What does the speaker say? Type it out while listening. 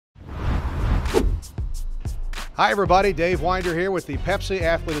Hi everybody, Dave Winder here with the Pepsi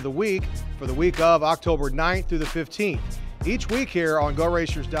Athlete of the Week for the week of October 9th through the 15th. Each week here on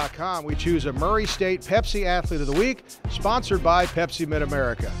GoRacers.com, we choose a Murray State Pepsi Athlete of the Week, sponsored by Pepsi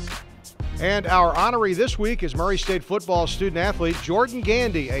Mid-America. And our honoree this week is Murray State football student-athlete Jordan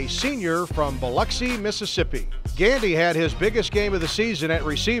Gandy, a senior from Biloxi, Mississippi. Gandy had his biggest game of the season at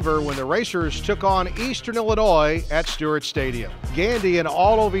receiver when the Racers took on Eastern Illinois at Stewart Stadium. Gandy, an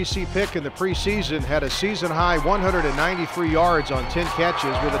all-OVC pick in the preseason, had a season-high 193 yards on 10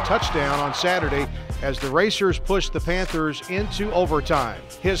 catches with a touchdown on Saturday as the Racers pushed the Panthers into overtime.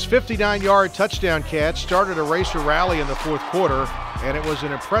 His 59-yard touchdown catch started a Racer rally in the fourth quarter, and it was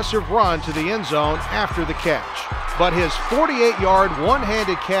an impressive run to the end zone after the catch. But his 48-yard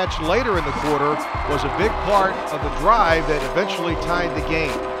one-handed catch later in the quarter was a big part of the drive that eventually tied the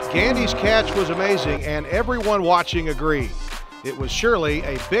game. Gandy's catch was amazing, and everyone watching agreed. It was surely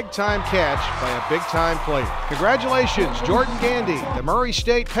a big-time catch by a big-time player. Congratulations, Jordan Gandy, the Murray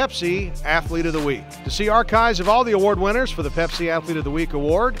State Pepsi Athlete of the Week. To see archives of all the award winners for the Pepsi Athlete of the Week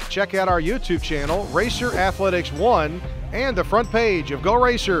award, check out our YouTube channel, Racer Athletics 1, and the front page of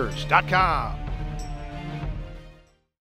GoRacers.com.